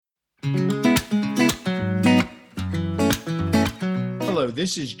Hello,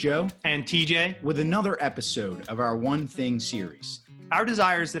 this is Joe and TJ with another episode of our One Thing series. Our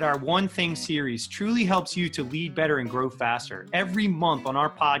desire is that our One Thing series truly helps you to lead better and grow faster. Every month on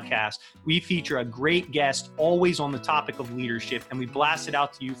our podcast, we feature a great guest, always on the topic of leadership, and we blast it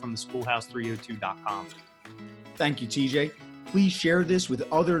out to you from the schoolhouse302.com. Thank you, TJ. Please share this with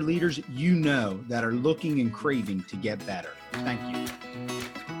other leaders you know that are looking and craving to get better. Thank you.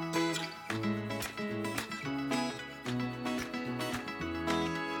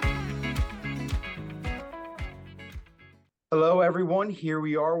 Hello, everyone. Here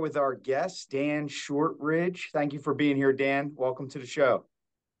we are with our guest, Dan Shortridge. Thank you for being here, Dan. Welcome to the show.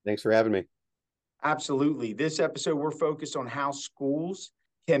 Thanks for having me. Absolutely. This episode, we're focused on how schools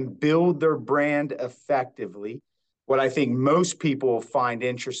can build their brand effectively. What I think most people find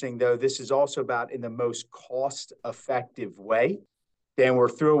interesting, though, this is also about in the most cost-effective way. Dan, we're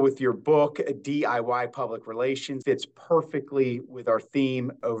thrilled with your book, DIY Public Relations. Fits perfectly with our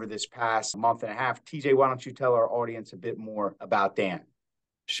theme over this past month and a half. TJ, why don't you tell our audience a bit more about Dan?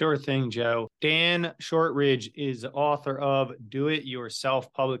 Sure thing, Joe. Dan Shortridge is the author of Do It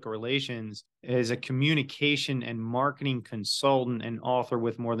Yourself Public Relations, is a communication and marketing consultant and author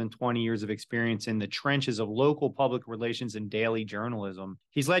with more than 20 years of experience in the trenches of local public relations and daily journalism.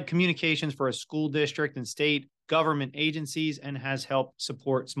 He's led communications for a school district and state government agencies and has helped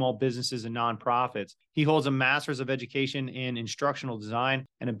support small businesses and nonprofits. He holds a master's of education in instructional design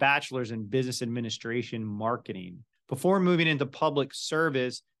and a bachelor's in business administration marketing. Before moving into public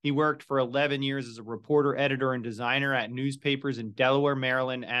service, he worked for 11 years as a reporter, editor, and designer at newspapers in Delaware,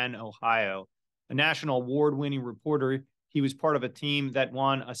 Maryland, and Ohio. A national award-winning reporter, he was part of a team that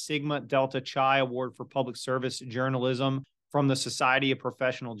won a Sigma Delta Chi Award for public service journalism from the Society of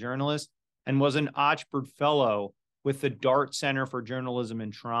Professional Journalists and was an Ochsberg Fellow with the Dart Center for Journalism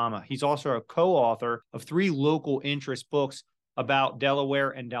and Trauma. He's also a co-author of 3 local interest books about Delaware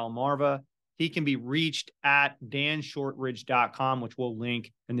and Delmarva. He can be reached at danshortridge.com, which we'll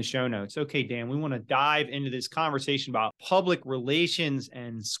link in the show notes. Okay, Dan, we want to dive into this conversation about public relations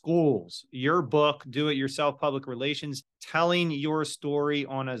and schools. Your book, Do It Yourself Public Relations, telling your story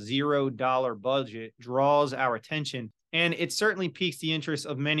on a $0 budget, draws our attention. And it certainly piques the interest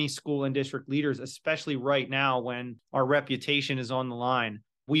of many school and district leaders, especially right now when our reputation is on the line.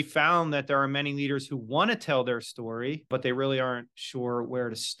 We found that there are many leaders who want to tell their story, but they really aren't sure where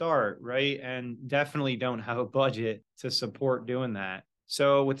to start, right? And definitely don't have a budget to support doing that.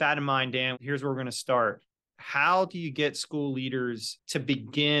 So with that in mind, Dan, here's where we're going to start. How do you get school leaders to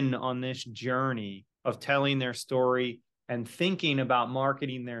begin on this journey of telling their story and thinking about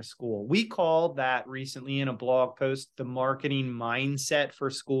marketing their school? We called that recently in a blog post, the marketing mindset for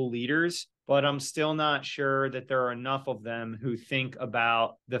school leaders. But I'm still not sure that there are enough of them who think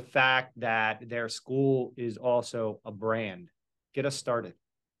about the fact that their school is also a brand. Get us started.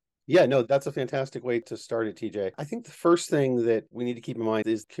 Yeah, no, that's a fantastic way to start it, TJ. I think the first thing that we need to keep in mind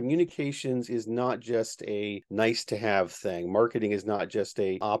is communications is not just a nice to have thing. Marketing is not just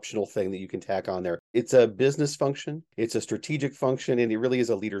a optional thing that you can tack on there. It's a business function, it's a strategic function, and it really is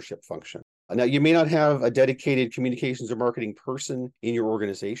a leadership function. Now, you may not have a dedicated communications or marketing person in your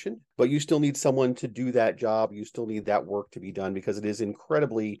organization, but you still need someone to do that job. You still need that work to be done because it is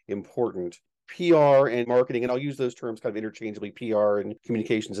incredibly important. PR and marketing, and I'll use those terms kind of interchangeably, PR and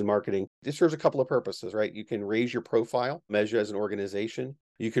communications and marketing. This serves a couple of purposes, right? You can raise your profile, measure as an organization.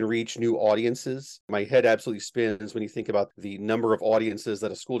 You can reach new audiences. My head absolutely spins when you think about the number of audiences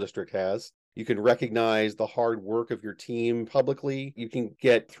that a school district has. You can recognize the hard work of your team publicly. You can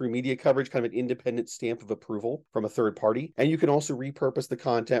get, through media coverage, kind of an independent stamp of approval from a third party. And you can also repurpose the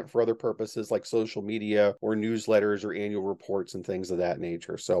content for other purposes like social media or newsletters or annual reports and things of that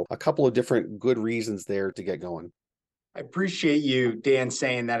nature. So a couple of different good reasons there to get going. I appreciate you, Dan,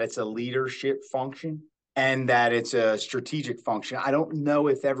 saying that it's a leadership function and that it's a strategic function. I don't know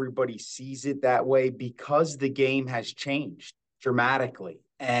if everybody sees it that way because the game has changed dramatically.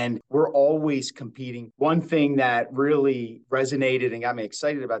 And we're always competing. One thing that really resonated and got me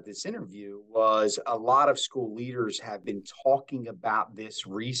excited about this interview was a lot of school leaders have been talking about this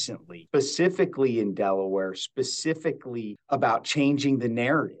recently, specifically in Delaware, specifically about changing the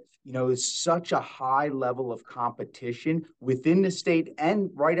narrative. You know, it's such a high level of competition within the state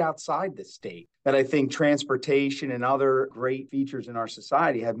and right outside the state that I think transportation and other great features in our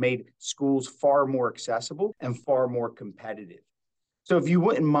society have made schools far more accessible and far more competitive. So if you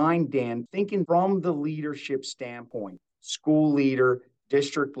wouldn't mind, Dan, thinking from the leadership standpoint, school leader,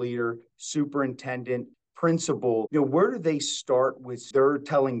 district leader, superintendent, principal, where do they start with their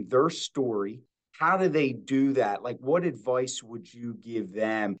telling their story? How do they do that? Like, what advice would you give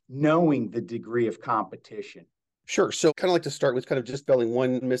them knowing the degree of competition? Sure. So kind of like to start with kind of dispelling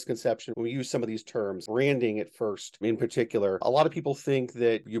one misconception. When we use some of these terms, branding at first in particular, a lot of people think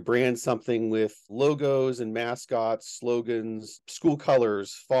that you brand something with logos and mascots, slogans, school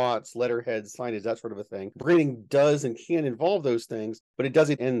colors, fonts, letterheads, signage, that sort of a thing. Branding does and can involve those things, but it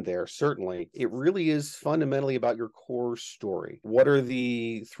doesn't end there, certainly. It really is fundamentally about your core story. What are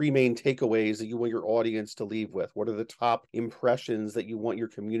the three main takeaways that you want your audience to leave with? What are the top impressions that you want your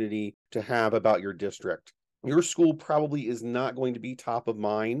community to have about your district? Your school probably is not going to be top of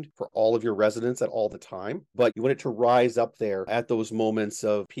mind for all of your residents at all the time, but you want it to rise up there at those moments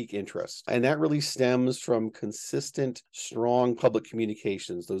of peak interest. And that really stems from consistent, strong public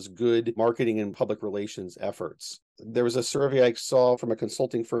communications, those good marketing and public relations efforts. There was a survey I saw from a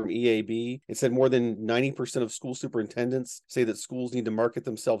consulting firm, EAB. It said more than 90% of school superintendents say that schools need to market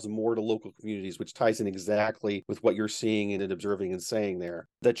themselves more to local communities, which ties in exactly with what you're seeing and observing and saying there.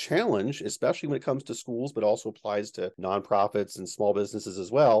 The challenge, especially when it comes to schools, but also applies to nonprofits and small businesses as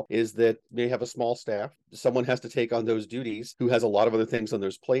well, is that they have a small staff. Someone has to take on those duties who has a lot of other things on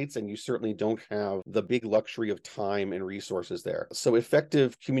those plates, and you certainly don't have the big luxury of time and resources there. So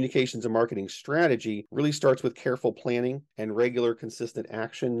effective communications and marketing strategy really starts with careful planning and regular consistent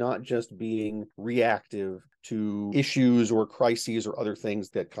action, not just being reactive to issues or crises or other things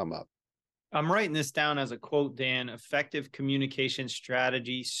that come up. I'm writing this down as a quote, Dan. Effective communication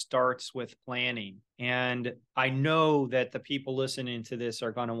strategy starts with planning. And I know that the people listening to this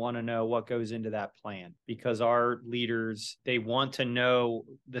are going to want to know what goes into that plan, because our leaders, they want to know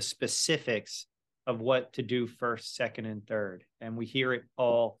the specifics of what to do first, second, and third. And we hear it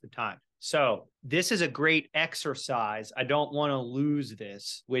all the time. So this is a great exercise. I don't want to lose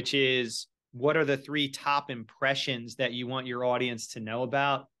this, which is, what are the three top impressions that you want your audience to know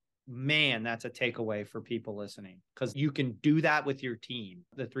about? Man, that's a takeaway for people listening, because you can do that with your team,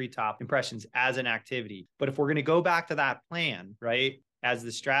 the three top impressions as an activity. But if we're going to go back to that plan, right, as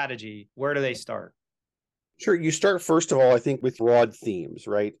the strategy, where do they start? Sure. You start, first of all, I think, with broad themes,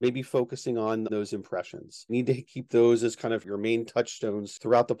 right? Maybe focusing on those impressions. You need to keep those as kind of your main touchstones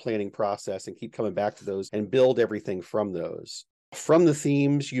throughout the planning process and keep coming back to those and build everything from those. From the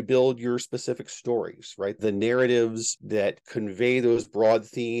themes, you build your specific stories, right? The narratives that convey those broad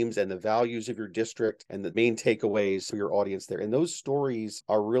themes and the values of your district and the main takeaways for your audience there. And those stories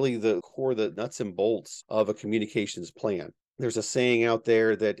are really the core, the nuts and bolts of a communications plan. There's a saying out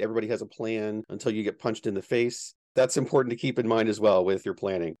there that everybody has a plan until you get punched in the face. That's important to keep in mind as well with your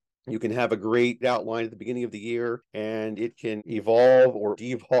planning. You can have a great outline at the beginning of the year, and it can evolve or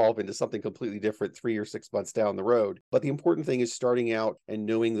devolve into something completely different 3 or 6 months down the road. But the important thing is starting out and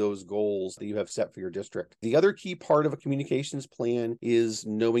knowing those goals that you have set for your district. The other key part of a communications plan is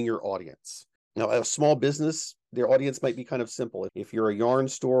knowing your audience. Now, a small business, their audience might be kind of simple. If you're a yarn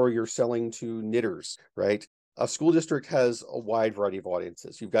store, you're selling to knitters, right? A school district has a wide variety of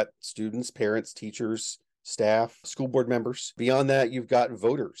audiences. You've got students, parents, teachers, staff, school board members. Beyond that, you've got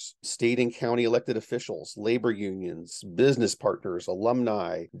voters, state and county elected officials, labor unions, business partners,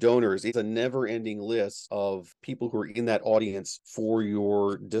 alumni, donors. It's a never-ending list of people who are in that audience for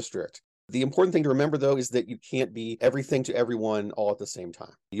your district. The important thing to remember, though, is that you can't be everything to everyone all at the same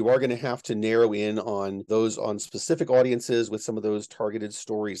time. You are going to have to narrow in on those, on specific audiences with some of those targeted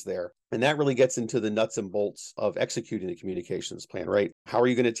stories there. And that really gets into the nuts and bolts of executing the communications plan, right? How are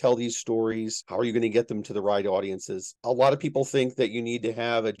you going to tell these stories? How are you going to get them to the right audiences? A lot of people think that you need to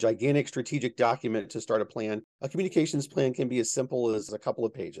have a gigantic strategic document to start a plan. A communications plan can be as simple as a couple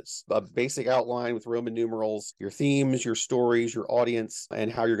of pages, a basic outline with Roman numerals, your themes, your stories, your audience,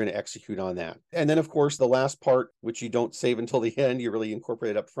 and how you're going to execute on that. And then, of course, the last part, which you don't save until the end, you really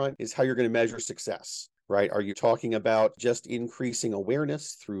incorporate it up front, is how you're going to measure success. Right? Are you talking about just increasing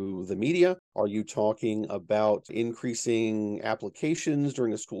awareness through the media? Are you talking about increasing applications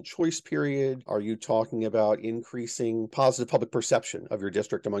during a school choice period? Are you talking about increasing positive public perception of your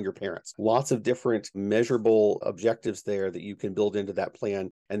district among your parents? Lots of different measurable objectives there that you can build into that plan.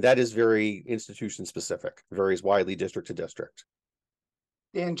 And that is very institution specific, varies widely district to district.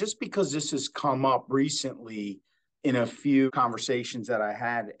 Dan, just because this has come up recently in a few conversations that I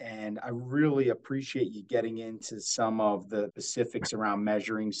had, and I really appreciate you getting into some of the specifics around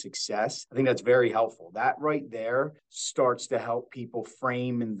measuring success. I think that's very helpful. That right there starts to help people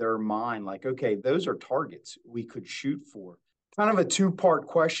frame in their mind, like, okay, those are targets we could shoot for. Kind of a two-part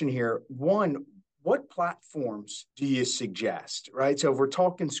question here. One, what platforms do you suggest, right? So if we're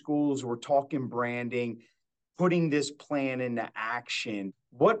talking schools, we're talking branding, putting this plan into action,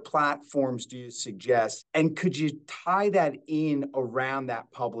 what platforms do you suggest? And could you tie that in around that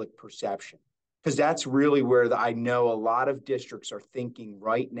public perception? Because that's really where I know a lot of districts are thinking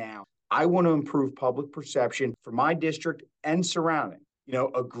right now. I want to improve public perception for my district and surrounding.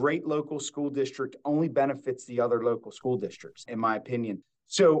 A great local school district only benefits the other local school districts, in my opinion.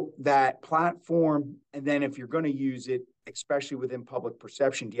 So that platform, and then if you're going to use it, especially within public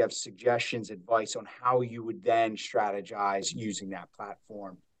perception, do you have suggestions, advice on how you would then strategize using that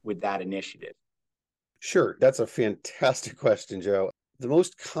platform with that initiative? Sure. That's a fantastic question, Joe. The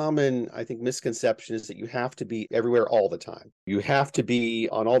most common, I think, misconception is that you have to be everywhere all the time. You have to be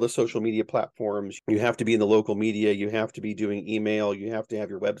on all the social media platforms. You have to be in the local media. You have to be doing email. You have to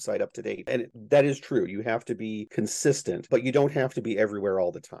have your website up to date. And that is true. You have to be consistent, but you don't have to be everywhere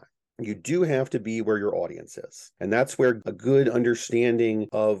all the time. You do have to be where your audience is. And that's where a good understanding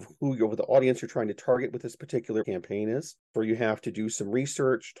of the audience you're trying to target with this particular campaign is, where you have to do some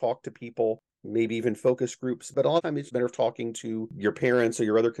research, talk to people, maybe even focus groups, but a lot of time it's better talking to your parents or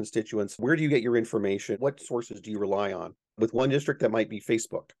your other constituents. Where do you get your information? What sources do you rely on? With one district, that might be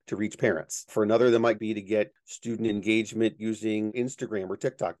Facebook to reach parents. For another, that might be to get student engagement using Instagram or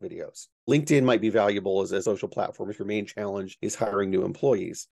TikTok videos. LinkedIn might be valuable as a social platform if your main challenge is hiring new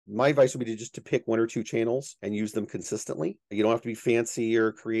employees. My advice would be to pick one or two channels and use them consistently. You don't have to be fancy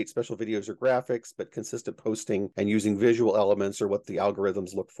or create special videos or graphics, but consistent posting and using visual elements are what the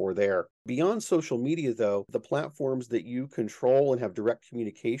algorithms look for there. Beyond social media, though, the platforms that you control and have direct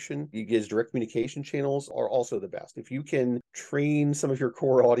communication, you use direct communication channels, are also the best. If you can train some of your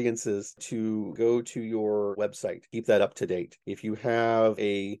core audiences to go to your website, keep that up to date. If you have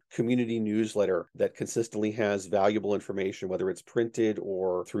a community newsletter that consistently has valuable information, whether it's printed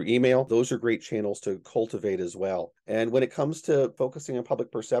or through email, those are great channels to cultivate as well. And when it comes to focusing on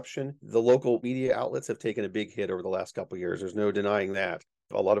public perception, the local media outlets have taken a big hit over the last couple of years. There's no denying that.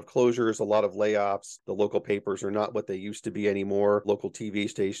 A lot of closures, a lot of layoffs. The local papers are not what they used to be anymore. Local TV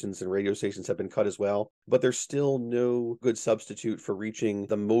stations and radio stations have been cut as well. But there's still no good substitute for reaching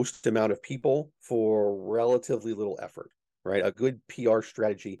the most amount of people for relatively little effort. Right? A good PR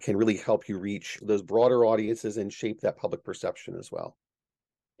strategy can really help you reach those broader audiences and shape that public perception as well.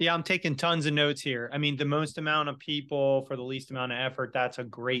 Yeah, I'm taking tons of notes here. I mean, the most amount of people for the least amount of effort, that's a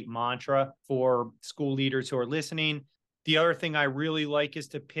great mantra for school leaders who are listening. The other thing I really like is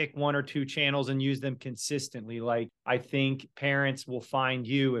to pick one or two channels and use them consistently. Like, I think parents will find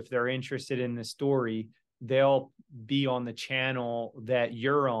you if they're interested in the story, they'll be on the channel that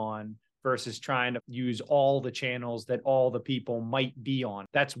you're on versus trying to use all the channels that all the people might be on.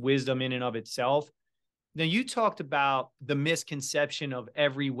 That's wisdom in and of itself. Now, you talked about the misconception of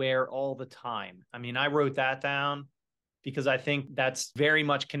everywhere all the time. I mean, I wrote that down because I think that's very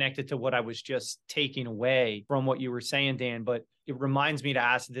much connected to what I was just taking away from what you were saying, Dan. But it reminds me to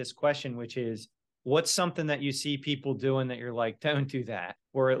ask this question, which is, what's something that you see people doing that you're like, don't do that?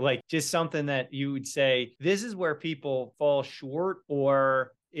 Or like just something that you would say, this is where people fall short,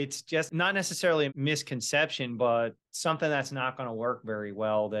 or it's just not necessarily a misconception, but something that's not going to work very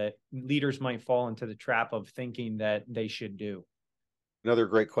well that leaders might fall into the trap of thinking that they should do. Another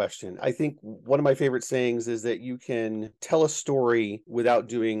great question. I think one of my favorite sayings is that you can tell a story without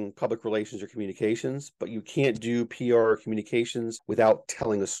doing public relations or communications, but you can't do PR or communications without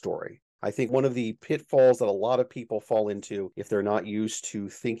telling a story. I think one of the pitfalls that a lot of people fall into if they're not used to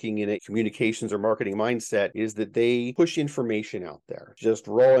thinking in a communications or marketing mindset is that they push information out there, just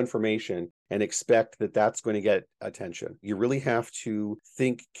raw information, and expect that that's going to get attention. You really have to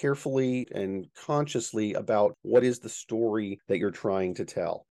think carefully and consciously about what is the story that you're trying to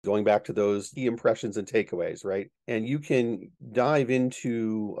tell. Going back to those key impressions and takeaways, right? And you can dive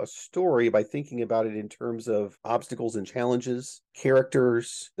into a story by thinking about it in terms of obstacles and challenges,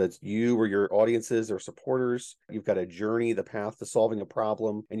 characters, that's you or your audiences or supporters. You've got a journey, the path to solving a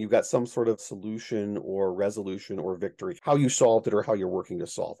problem, and you've got some sort of solution or resolution or victory, how you solved it or how you're working to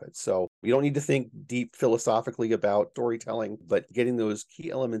solve it. So you don't need to think deep philosophically about storytelling, but getting those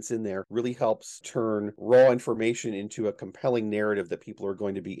key elements in there really helps turn raw information into a compelling narrative that people are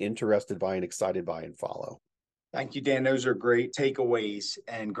going to be interested by and excited by and follow. Thank you, Dan. Those are great takeaways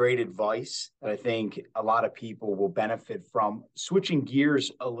and great advice that I think a lot of people will benefit from. Switching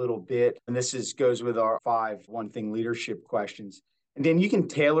gears a little bit, and this goes with our 5 one thing leadership questions. And then you can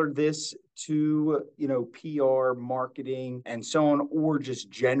tailor this to, PR, marketing, and so on, or just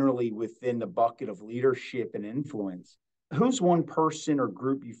generally within the bucket of leadership and influence. Who's one person or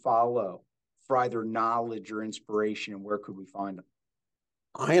group you follow for either knowledge or inspiration, and where could we find them?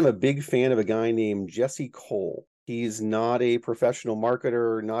 I am a big fan of a guy named Jesse Cole. He's not a professional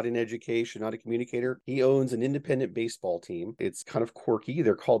marketer, not in education, not a communicator. He owns an independent baseball team. It's kind of quirky.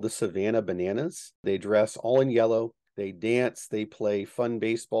 They're called the Savannah Bananas. They dress all in yellow. They dance, they play fun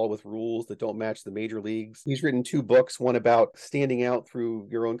baseball with rules that don't match the major leagues. He's written 2 books, one about standing out through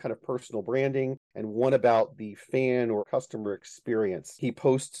your own kind of personal branding, and one about the fan or customer experience. He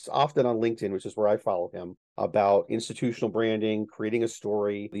posts often on LinkedIn, which is where I follow him, about institutional branding, creating a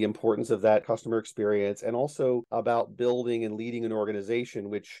story, the importance of that customer experience, and also about building and leading an organization,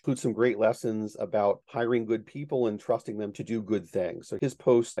 which includes some great lessons about hiring good people and trusting them to do good things. So his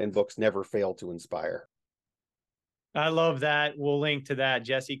posts and books never fail to inspire. I love that. We'll link to that.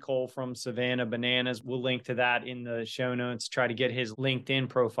 Jesse Cole from Savannah Bananas. We'll link to that in the show notes, try to get his LinkedIn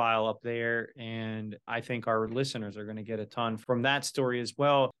profile up there. And I think our listeners are going to get a ton from that story as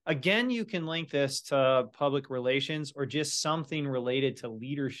well. Again, you can link this to public relations or just something related to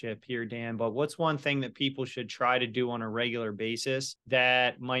leadership here, Dan. But what's one thing that people should try to do on a regular basis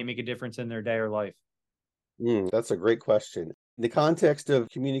that might make a difference in their day or life? That's a great question. In the context of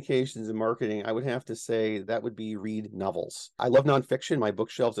communications and marketing, I would have to say that would be read novels. I love nonfiction. My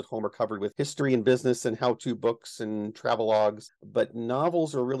bookshelves at home are covered with history and business and how-to books and travelogues, but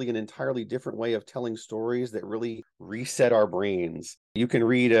novels are really an entirely different way of telling stories that really reset our brains. You can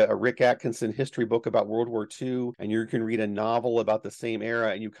read a Rick Atkinson history book about World War II, and you can read a novel about the same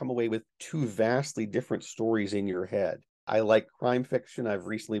era, and you come away with 2 vastly different stories in your head. I like crime fiction. I've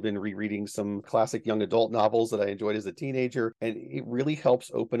recently been rereading some classic young adult novels that I enjoyed as a teenager, and it really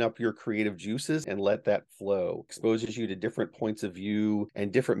helps open up your creative juices and let that flow. Exposes you to different points of view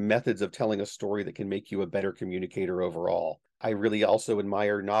and different methods of telling a story that can make you a better communicator overall. I really also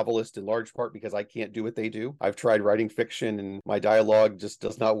admire novelists in large part because I can't do what they do. I've tried writing fiction and my dialogue just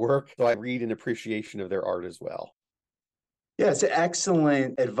does not work, so I read in appreciation of their art as well. Yeah, it's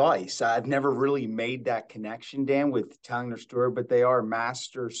excellent advice. I've never really made that connection, Dan, with telling their story, but they are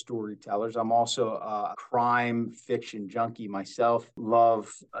master storytellers. I'm also a crime fiction junkie myself.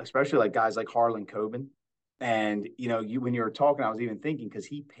 Love, especially like guys like Harlan Coben. And when you were talking, I was even thinking because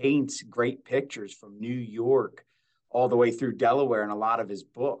he paints great pictures from New York all the way through Delaware in a lot of his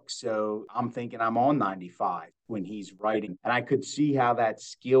books. So I'm thinking I'm on 95 when he's writing, and I could see how that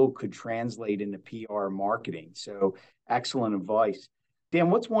skill could translate into PR marketing. So excellent advice. Dan,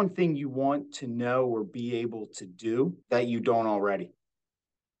 what's one thing you want to know or be able to do that you don't already?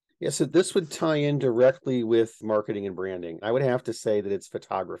 Yeah, so this would tie in directly with marketing and branding. I would have to say that it's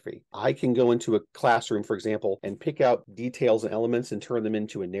photography. I can go into a classroom, for example, and pick out details and elements and turn them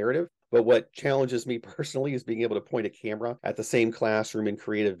into a narrative. But what challenges me personally is being able to point a camera at the same classroom and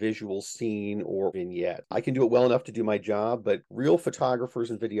create a visual scene or vignette. I can do it well enough to do my job, but real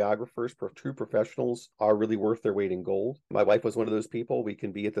photographers and videographers, true professionals, are really worth their weight in gold. My wife was one of those people. We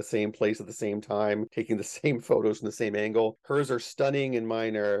can be at the same place at the same time, taking the same photos from the same angle. Hers are stunning and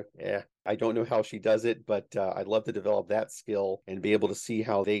mine are, I don't know how she does it, but I'd love to develop that skill and be able to see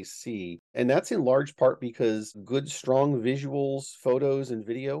how they see. And that's in large part because good, strong visuals, photos, and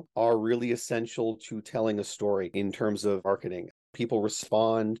video are really essential to telling a story in terms of marketing. People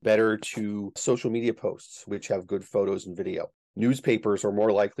respond better to social media posts, which have good photos and video. Newspapers are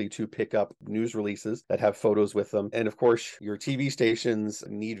more likely to pick up news releases that have photos with them. And of course, your TV stations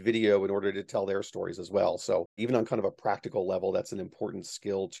need video in order to tell their stories as well. So even on kind of a practical level, that's an important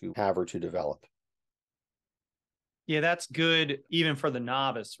skill to have or to develop. Yeah, that's good, even for the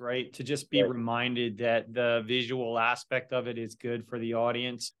novice, right? To just be reminded that the visual aspect of it is good for the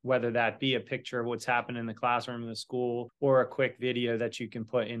audience, whether that be a picture of what's happened in the classroom in the school or a quick video that you can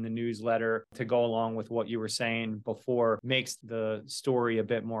put in the newsletter to go along with what you were saying before, makes the story a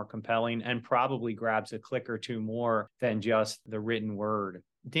bit more compelling and probably grabs a click or two more than just the written word.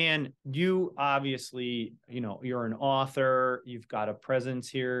 Dan, you obviously, you're an author, you've got a presence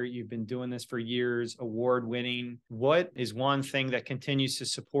here, you've been doing this for years, award winning. What is one thing that continues to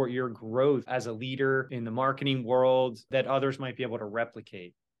support your growth as a leader in the marketing world that others might be able to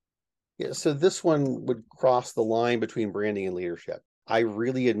replicate? Yeah, so this one would cross the line between branding and leadership. I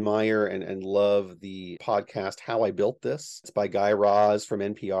really admire and love the podcast, How I Built This. It's by Guy Raz from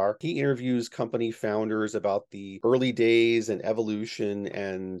NPR. He interviews company founders about the early days and evolution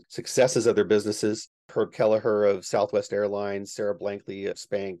and successes of their businesses. Herb Kelleher of Southwest Airlines, Sarah Blankley of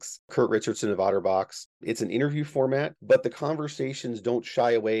Spanx, Kurt Richardson of OtterBox. It's an interview format, but the conversations don't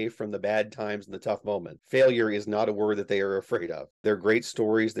shy away from the bad times and the tough moments. Failure is not a word that they are afraid of. They're great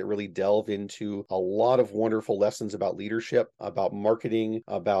stories that really delve into a lot of wonderful lessons about leadership, about marketing,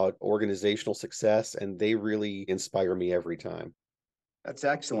 about organizational success, and they really inspire me every time. That's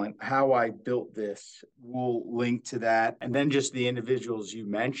excellent. How I Built This. We'll link to that. And then just the individuals you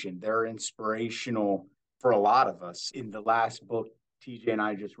mentioned, they're inspirational for a lot of us. In the last book, TJ and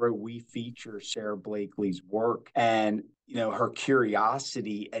I just wrote, we feature Sara Blakely's work and, her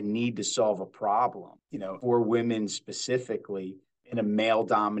curiosity and need to solve a problem, for women specifically in a male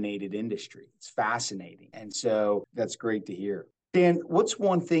dominated industry. It's fascinating. And so that's great to hear. Dan, what's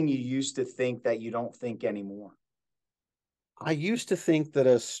one thing you used to think that you don't think anymore? I used to think that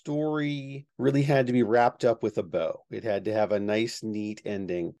a story really had to be wrapped up with a bow. It had to have a nice, neat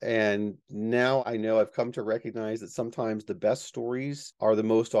ending. And now I know I've come to recognize that sometimes the best stories are the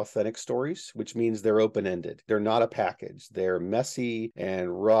most authentic stories, which means they're open-ended. They're not a package. They're messy and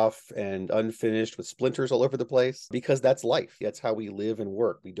rough and unfinished with splinters all over the place because that's life. That's how we live and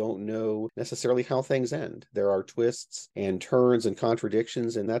work. We don't know necessarily how things end. There are twists and turns and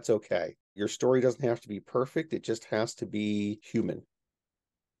contradictions, and that's okay. Your story doesn't have to be perfect. It just has to be human.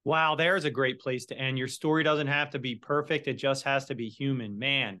 Wow, there's a great place to end. Your story doesn't have to be perfect. It just has to be human.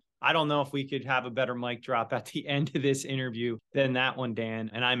 Man, I don't know if we could have a better mic drop at the end of this interview than that one,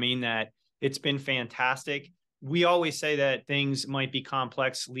 Dan. And I mean that. It's been fantastic. We always say that things might be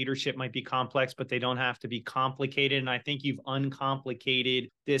complex, leadership might be complex, but they don't have to be complicated. And I think you've uncomplicated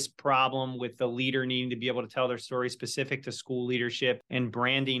this problem with the leader needing to be able to tell their story specific to school leadership and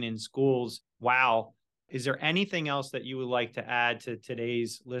branding in schools. Wow. Is there anything else that you would like to add to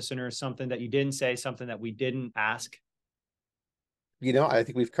today's listeners? Something that you didn't say, something that we didn't ask? I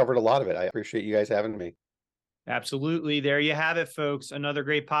think we've covered a lot of it. I appreciate you guys having me. Absolutely. There you have it, folks. Another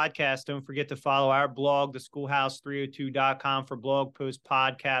great podcast. Don't forget to follow our blog, theschoolhouse302.com, for blog posts,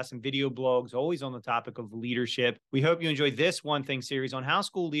 podcasts, and video blogs, always on the topic of leadership. We hope you enjoyed this One Thing series on how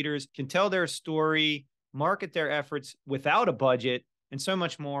school leaders can tell their story, market their efforts without a budget, and so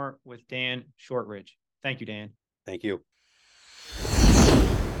much more with Dan Shortridge. Thank you, Dan. Thank you.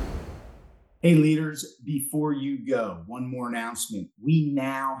 Hey leaders, before you go, one more announcement. We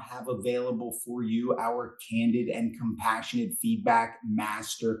now have available for you our Candid and Compassionate Feedback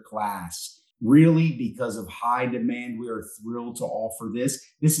Masterclass. Really, because of high demand, we are thrilled to offer this.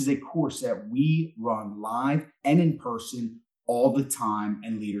 This is a course that we run live and in person all the time,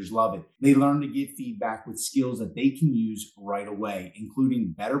 and leaders love it. They learn to give feedback with skills that they can use right away,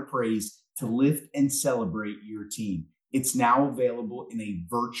 including better praise to lift and celebrate your team. It's now available in a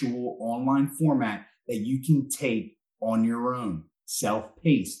virtual online format that you can take on your own,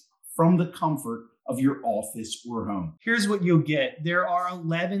 self-paced, from the comfort of your office or home. Here's what you'll get. There are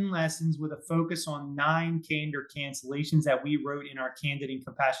 11 lessons with a focus on 9 candor cancellations that we wrote in our Candid and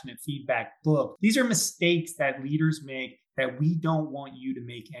Compassionate Feedback book. These are mistakes that leaders make that we don't want you to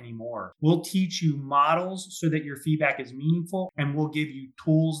make anymore. We'll teach you models so that your feedback is meaningful, and we'll give you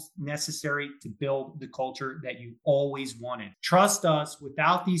tools necessary to build the culture that you always wanted. Trust us,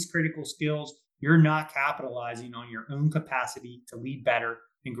 without these critical skills, you're not capitalizing on your own capacity to lead better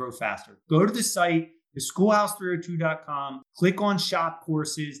and grow faster. Go to the site, theschoolhouse302.com, click on shop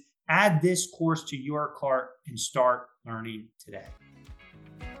courses, add this course to your cart, and start learning today.